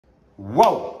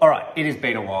Whoa, all right, it has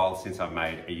been a while since I've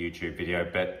made a YouTube video,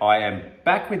 but I am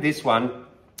back with this one.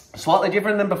 Slightly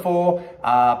different than before,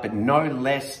 but no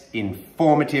less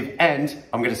informative and,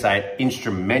 I'm gonna say,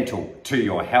 instrumental to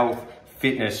your health,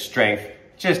 fitness, strength,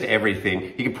 just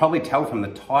everything. You can probably tell from the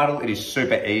title, it is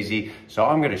super easy. So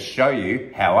I'm gonna show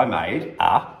you how I made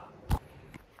a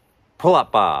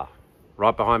pull-up bar.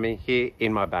 Right behind me here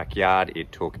in my backyard.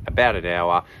 It took about an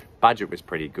hour. Budget was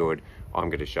pretty good. I'm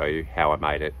going to show you how I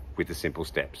made it with the simple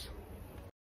steps.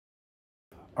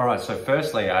 All right, so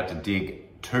firstly I had to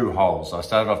dig 2 holes. I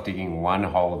started off digging 1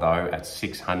 hole though at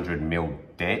 600 mil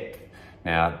depth.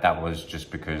 Now that was just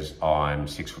because I'm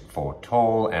 6'4"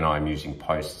 tall and I'm using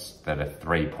posts that are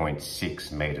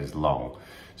 3.6 meters long.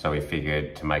 So we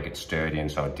figured to make it sturdy and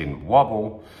so it didn't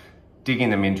wobble,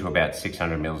 digging them into about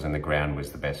 600 mils in the ground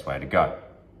was the best way to go.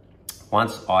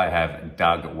 Once I have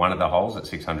dug one of the holes at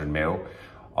 600 mil,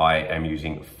 I am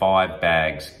using 5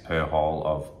 bags per hole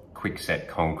of quickset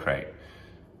concrete.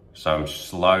 So I'm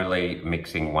slowly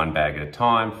mixing 1 bag at a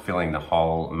time, filling the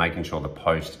hole, making sure the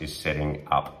post is setting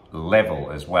up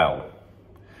level as well.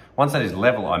 Once that is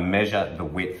level, I measure the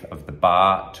width of the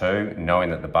bar too, knowing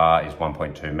that the bar is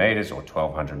 1.2 meters or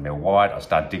 1200 mil wide. I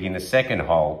start digging the second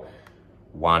hole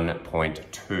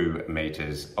 1.2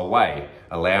 meters away,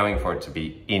 allowing for it to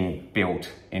be inbuilt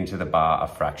into the bar a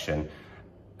fraction.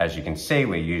 As you can see,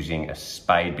 we're using a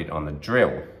spade bit on the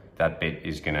drill. That bit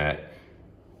is gonna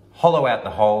hollow out the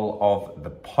hole of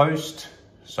the post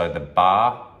so the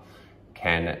bar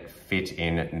can fit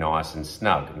in nice and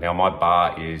snug. Now my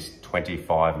bar is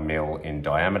 25 mil in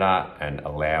diameter and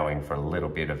allowing for a little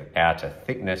bit of outer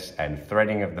thickness and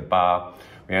threading of the bar.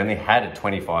 We only had a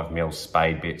 25 mil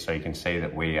spade bit, so you can see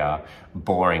that we are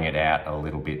boring it out a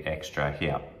little bit extra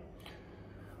here.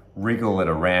 Wriggle it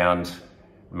around,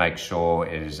 make sure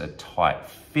it is a tight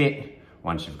fit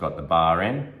once you've got the bar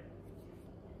in.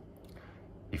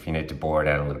 If you need to bore it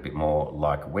out a little bit more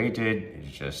like we did, you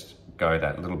just go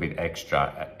that little bit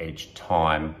extra at each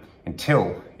time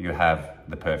until you have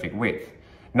the perfect width.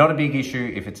 Not a big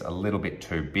issue if it's a little bit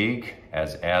too big,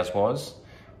 as ours was,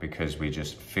 because we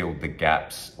just filled the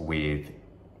gaps with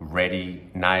ready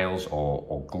nails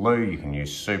or glue. You can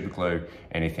use super glue,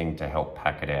 anything to help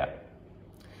pack it out.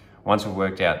 Once we've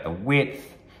worked out the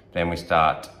width, then we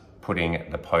start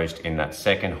putting the post in that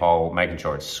second hole, making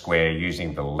sure it's square,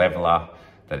 using the leveler,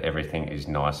 that everything is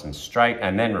nice and straight,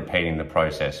 and then repeating the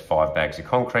process, 5 bags of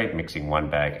concrete, mixing 1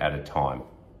 bag at a time.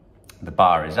 The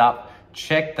bar is up,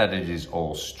 check that it is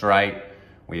all straight.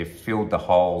 We have filled the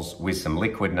holes with some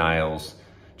liquid nails,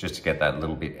 just to get that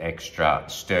little bit extra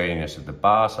sturdiness of the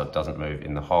bar so it doesn't move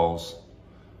in the holes.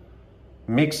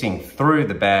 Mixing through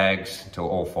the bags till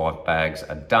all 5 bags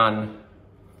are done.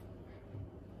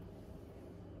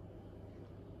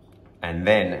 And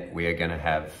then we are gonna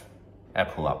have our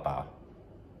pull-up bar.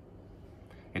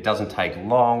 It doesn't take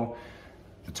long.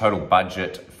 The total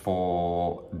budget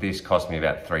for this cost me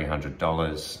about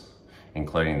 $300,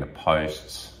 including the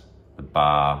posts, the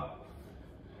bar,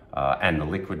 and the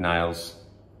liquid nails.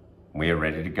 We are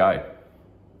ready to go.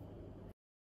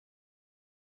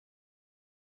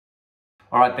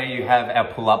 All right, there you have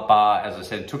our pull-up bar. As I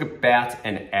said, it took about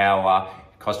an hour.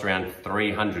 Cost around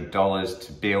 $300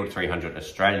 to build, 300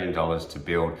 Australian dollars to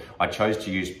build. I chose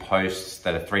to use posts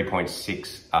that are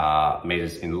 3.6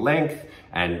 meters in length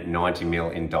and 90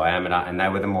 mil in diameter, and they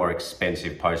were the more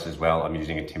expensive posts as well. I'm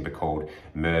using a timber called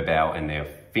Merbau and they're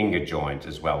finger joint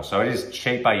as well. So it is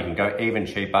cheaper. You can go even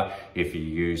cheaper if you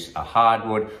use a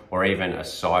hardwood or even a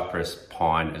cypress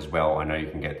pine as well. I know you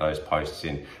can get those posts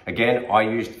in. Again, I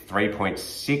used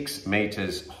 3.6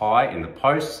 meters high in the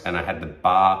posts and I had the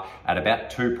bar at about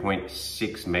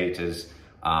 2.6 meters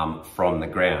from the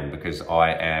ground because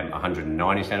I am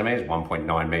 190 centimeters,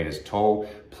 1.9 meters tall,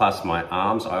 plus my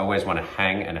arms. I always want to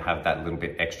hang and have that little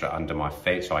bit extra under my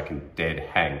feet so I can dead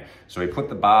hang. So we put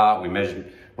the bar, we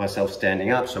measured myself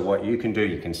standing up. So what you can do,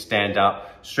 you can stand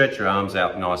up, stretch your arms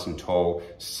out nice and tall,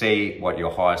 see what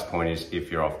your highest point is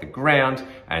if you're off the ground,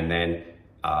 and then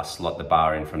slot the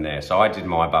bar in from there. So I did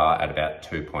my bar at about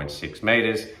 2.6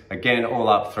 meters. Again, all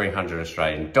up 300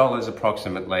 Australian dollars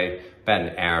approximately, about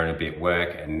an hour and a bit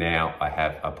work, and now I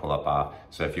have a pull-up bar.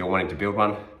 So if you're wanting to build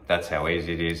one, that's how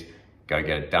easy it is. Go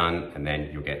get it done, and then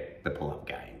you'll get the pull-up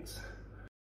game.